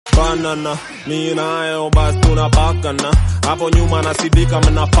banana. Mi nayo basi tunapakana. Hapo nyuma nasidika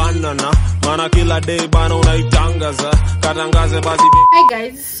mnafanana. Mana kila day bana unaitangaza. Katangaze basi. Hi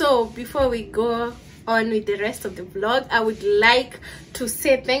guys, so before we go on with the rest of the vlog, I would like to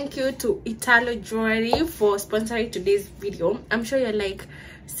say thank you to Italo Jewelry for sponsoring today's video. I'm sure you're like,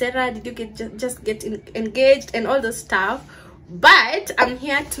 Sarah, did you just get engaged and all the stuff? But I'm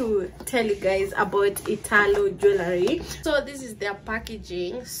here to tell you guys about Italo Jewelry. So this is their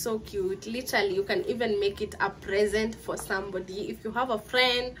packaging, so cute. Literally, you can even make it a present for somebody. If you have a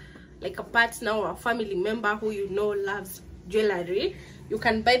friend, like a partner or a family member who you know loves jewelry, you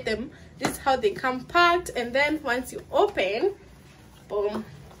can buy them. This is how they come packed, and then once you open, boom,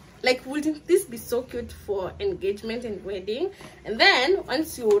 like, wouldn't this be so cute for engagement and wedding? And then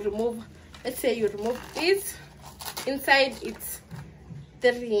once you remove, let's say you remove this, inside it's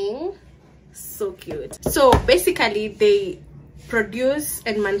the ring. So cute. So basically they produce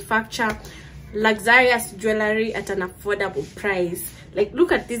and manufacture luxurious jewelry at an affordable price. Like,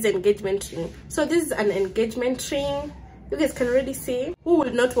 look at this engagement ring. So this is an engagement ring. You guys can already see. Who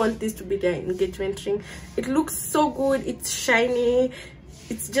would not want this to be their engagement ring? It looks so good. It's shiny.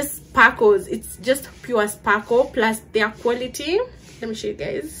 It's just sparkles. It's just pure sparkle. Plus their quality, let me show you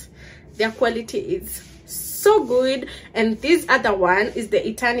guys. Their quality is so good. And this other one is the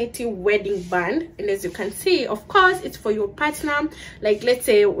Eternity Wedding Band, and as you can see, of course, it's for your partner. Like, let's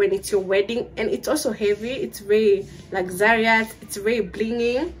say when it's your wedding, and it's also heavy, it's very luxurious, it's very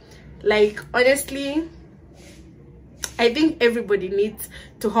blingy. Like, honestly, I think everybody needs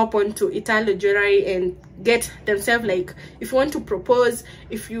to hop onto Italo Jewelry and get themselves, like, if you want to propose,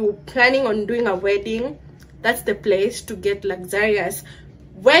 if you're planning on doing a wedding, that's the place to get luxurious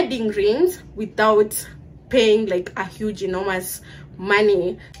wedding rings without paying like a huge enormous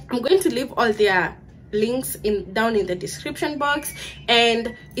money. I'm going to leave all their links down in the description box,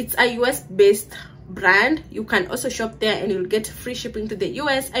 and it's a US based brand. You can also shop there and you'll get free shipping to the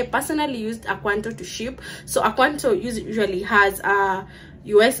US. I personally used Aquanto to ship, so Aquanto usually has a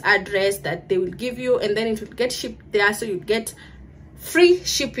US address that they will give you, and then it will get shipped there, so you get free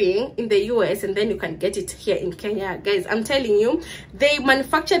shipping in the US, and then you can get it here in Kenya. Guys, I'm telling you, they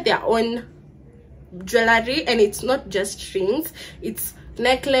manufacture their own jewelry, and it's not just rings, it's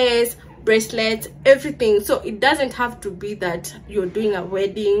necklace, bracelets, everything. So it doesn't have to be that you're doing a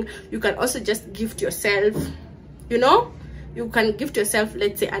wedding. You can also just gift yourself, you know, you can gift yourself,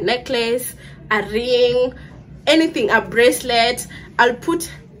 let's say, a necklace, a ring, anything, a bracelet. I'll put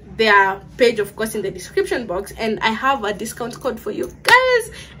their page, of course, in the description box, and I have a discount code for you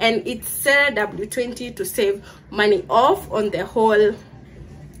guys, and it's SarahW20 to save money off on the whole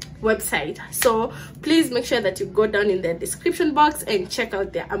website. So please make sure that you go down in the description box and check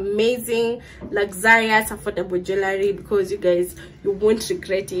out their amazing, luxurious, affordable jewelry, because you guys, you won't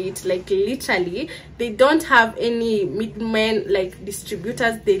regret it. Like, literally, they don't have any middlemen, like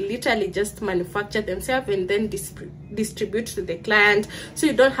distributors. They literally just manufacture themselves and then distribute to the client, so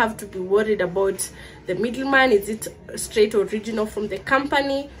you don't have to be worried about the middleman. Is it straight original from the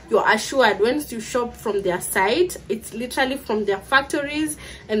company? You're assured once you shop from their site, it's literally from their factories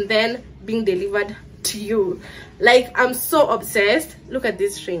and then being delivered to you. Like, I'm so obsessed. Look at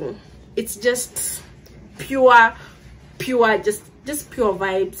this ring. It's just pure, just pure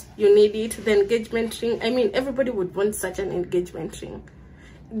vibes. You need it. The engagement ring, I mean, everybody would want such an engagement ring.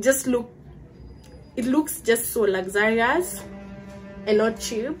 It looks just so luxurious and not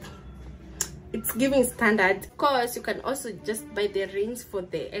cheap. It's giving standard. Of course, you can also just buy the rings for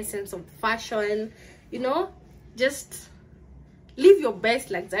the essence of fashion, you know, just live your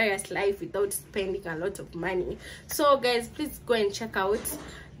best luxurious life without spending a lot of money. So guys, please go and check out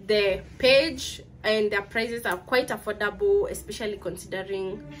the page, and their prices are quite affordable, especially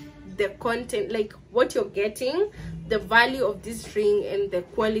considering the content, like what you're getting, the value of this ring, and the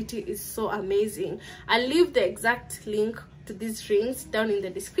quality is so amazing. I'll leave the exact link to these rings down in the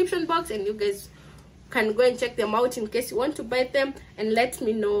description box, and you guys can go and check them out in case you want to buy them, and let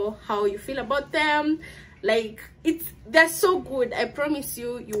me know how you feel about them. Like, they're so good. I promise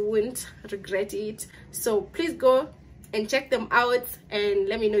you, you won't regret it. So please go and check them out and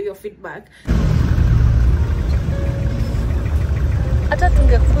let me know your feedback.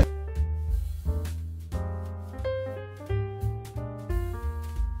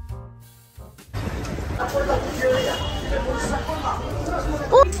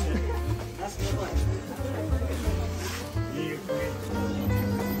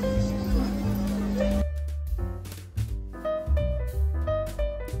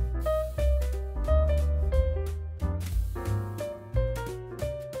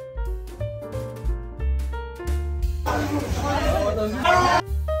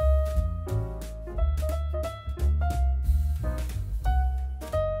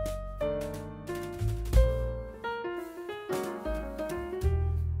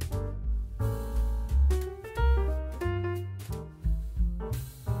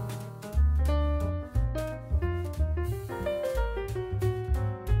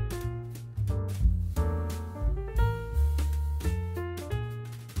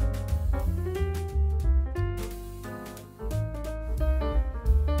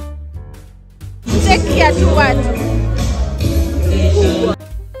 ya tu watu.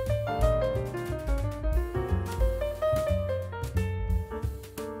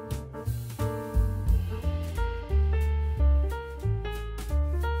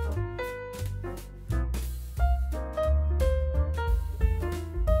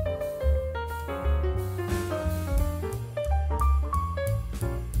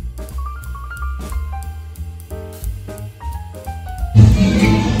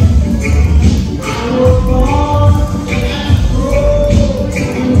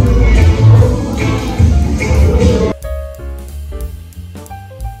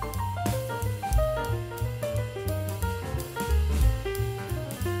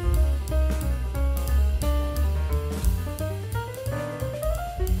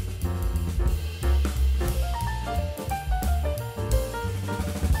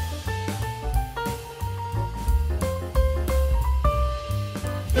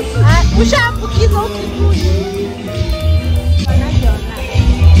 Ushaambukiza ukikuja.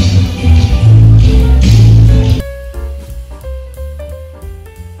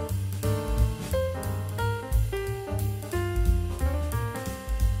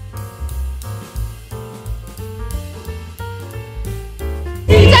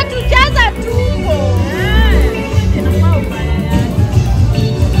 Itatujaza tumbo.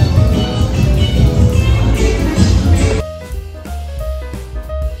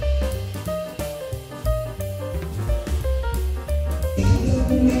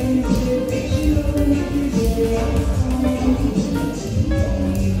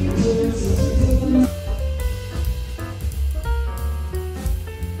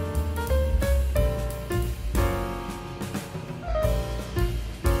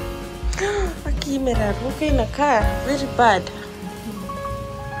 Imeraruka inakaa very bad.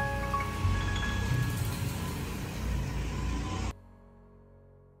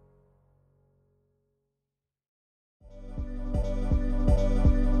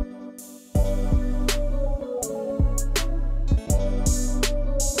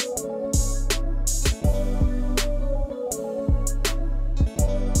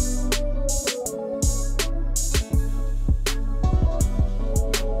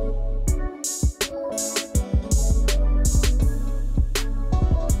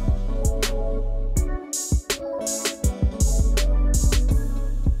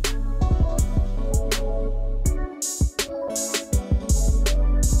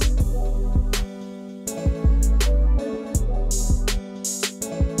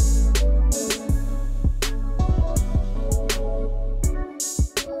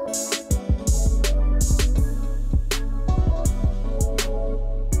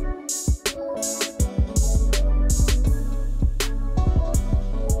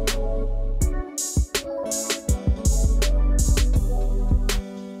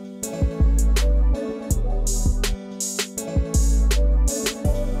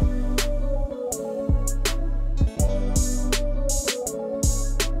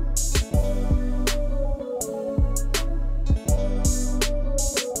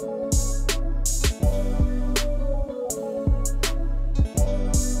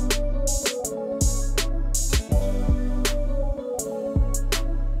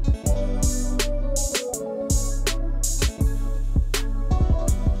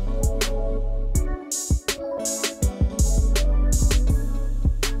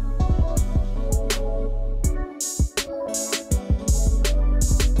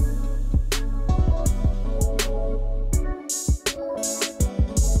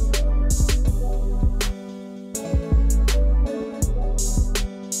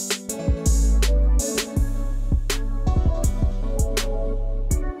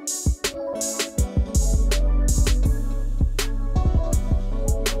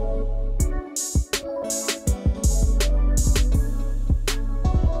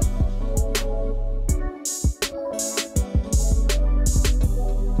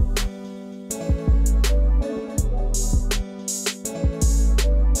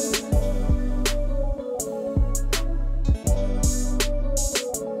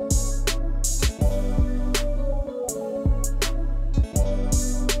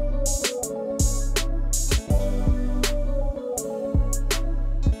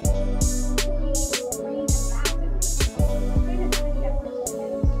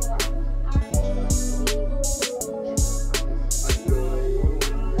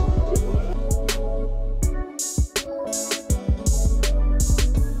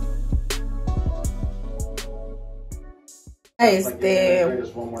 Guys,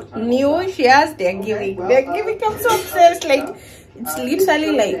 the new shares they're giving. I'm so obsessed. Like It's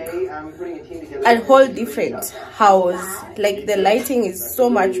literally like a whole different house. Like the lighting is so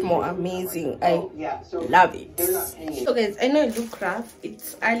much more amazing. I love it. So guys, I know I look rough.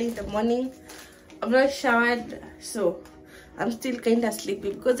 It's early in the morning. I'm not showered, so I'm still kind of sleepy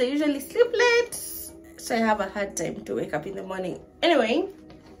because I usually sleep late, so I have a hard time to wake up in the morning. Anyway,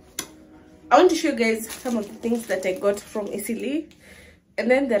 I want to show you guys some of the things that I got from Italy, and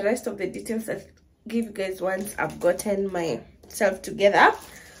then the rest of the details I'll give you guys once I've gotten myself together.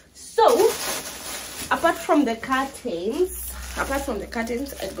 So apart from the curtains, I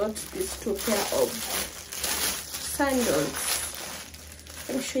got these 2 pair of sandals.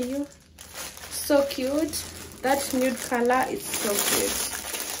 Let me show you. So cute. That nude color is so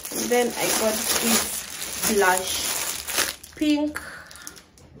cute. And then I got this blush pink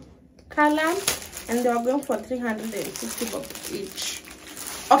color, and they were going for 350 bob each.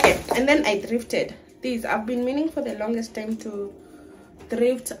 Okay, and then I thrifted these. I've been meaning for the longest time to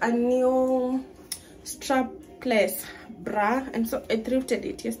thrift a new strapless bra, and so I thrifted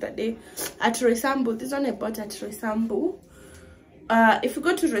it yesterday at Resambu. This one I bought at Resambu. If you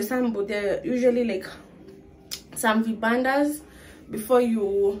go to Resambu, they're usually like some vibandas before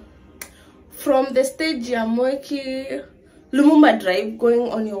you, from the stage Yamoki Lumumba Drive, going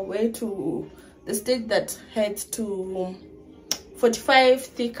on your way to the stage that heads to 45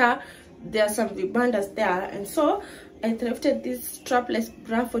 Thika. There are some vibandas there, and so I thrifted this strapless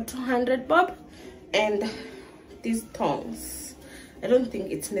bra for 200 bob and these thongs. I don't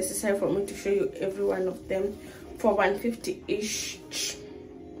think it's necessary for me to show you every one of them. For 150 ish.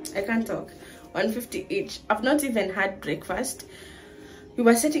 I can't talk. 150 each. I've not even had breakfast. We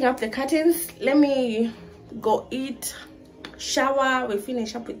were setting up the curtains. Let me go eat, shower. We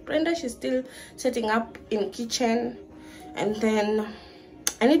finish up with Brenda. She's still setting up in kitchen, and then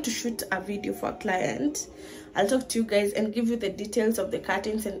I need to shoot a video for a client. I'll talk to you guys and give you the details of the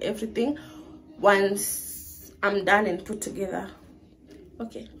curtains and everything once I'm done and put together.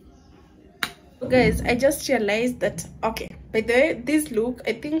 Okay. So guys, I just realized that, okay, by the way, this look,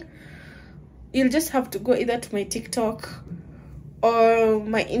 I think you'll just have to go either to my TikTok or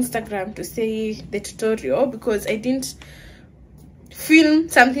my Instagram to see the tutorial, because I didn't film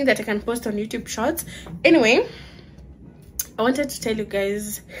something that I can post on YouTube Shorts. Anyway, I wanted to tell you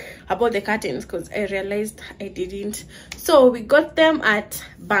guys about the curtains because I realized I didn't. So we got them at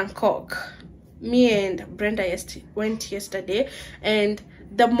Bangkok. Me and Brenda went yesterday, and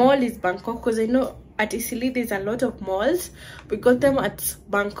the mall is Bangkok, because I know at Italy there's a lot of malls. We got them at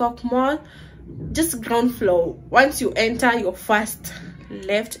Bangkok Mall, just ground floor. Once you enter your first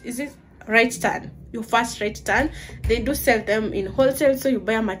left, is it right turn, your first right turn, they do sell them in wholesale, so you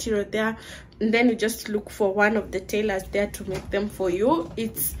buy a material there and then you just look for one of the tailors there to make them for you.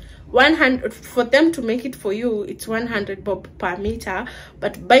 It's 100 for them to make it for you. It's 100 bob per meter,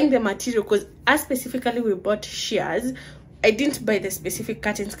 but buying the material, because us specifically we bought shears, I didn't buy the specific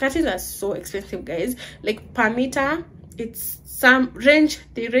curtains. Curtains are so expensive, guys. Like per meter, it's some range,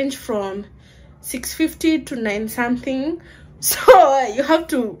 they range from 650 to 9 something. So you have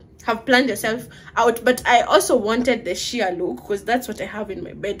to have planned yourself out. But I also wanted the sheer look, because that's what I have in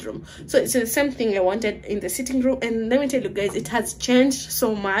my bedroom. So it's the same thing I wanted in the sitting room. And let me tell you guys, it has changed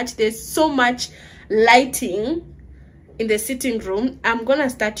so much. There's so much lighting in the sitting room. I'm gonna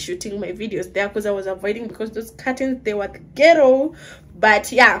start shooting my videos there, because I was avoiding, because those curtains, they were the ghetto.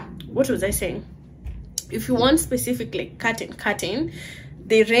 But yeah, what was I saying? If you want specific like curtain,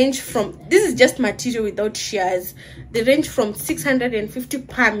 they range from, this is just material without shears, they range from 650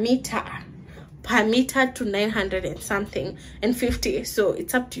 per meter to 900 and something and 50. So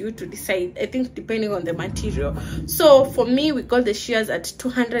it's up to you to decide, I think, depending on the material. So for me, we got the shears at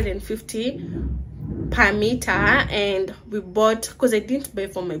 250 per meter, and we bought, because I didn't buy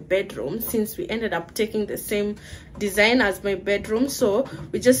for my bedroom since we ended up taking the same design as my bedroom, so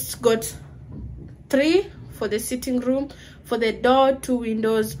we just got 3 for the sitting room, for the door, 2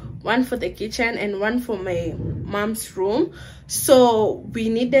 windows, 1 for the kitchen and 1 for my mom's room. So we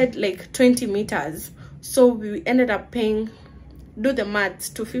needed like 20 meters, so we ended up paying, do the maths,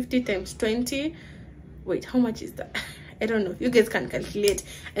 250 times 20, wait, how much is that? I don't know, you guys can calculate.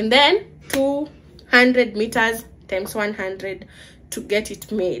 And then 200 meters times 100 to get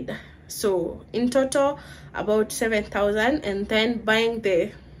it made. So in total about 7,000. And then buying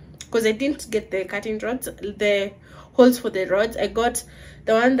the, because I didn't get the cutting rods, the holes for the rods, I got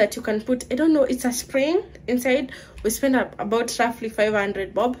the one that you can put, I don't know, it's a spring inside. We spent about roughly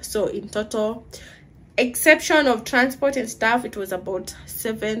 500 bob. So in total, exception of transport and stuff, it was about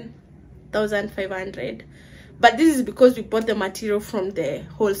 7,500. but this is because we bought the material from the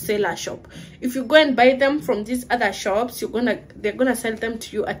wholesaler shop. If you go and buy them from these other shops, they're gonna sell them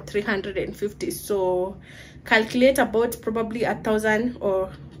to you at 350. So calculate about probably 1,000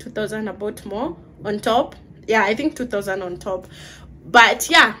 or 2,000 about more on top. Yeah, I think 2,000 on top. But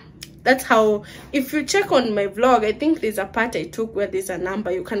yeah, that's how. If you check on my vlog, I think there's a part I took where there's a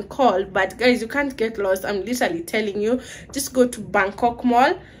number you can call. But guys, you can't get lost. I'm literally telling you, just go to Bangkok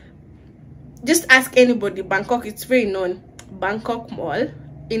Mall. Just ask anybody. Bangkok, it's very known. Bangkok Mall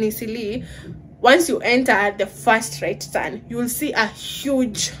in Isili. Once you enter the first right turn, you will see a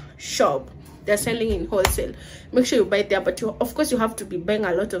huge shop. They're selling in wholesale. Make sure you buy there, but of course you have to be buying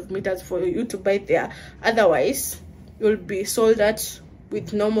a lot of meters for you to buy there. Otherwise you'll be sold at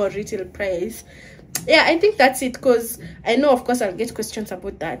with normal retail price. Yeah, I think that's it, because I know of course I'll get questions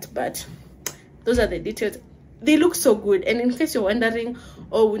about that, but those are the details. They look so good. And in case you're wondering,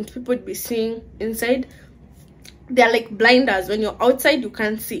 oh, wouldn't people be seeing inside, they're like blinders. When you're outside, you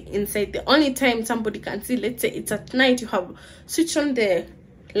can't see inside. The only time somebody can see, let's say it's at night, you have switched on the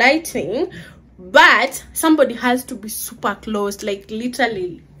lighting, but somebody has to be super close, like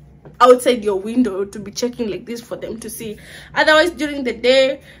literally outside your window, to be checking like this for them to see. Otherwise, during the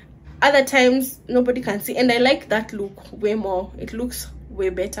day, other times nobody can see. And I like that look way more. It looks way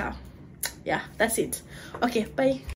better. Yeah, that's it. Okay, bye.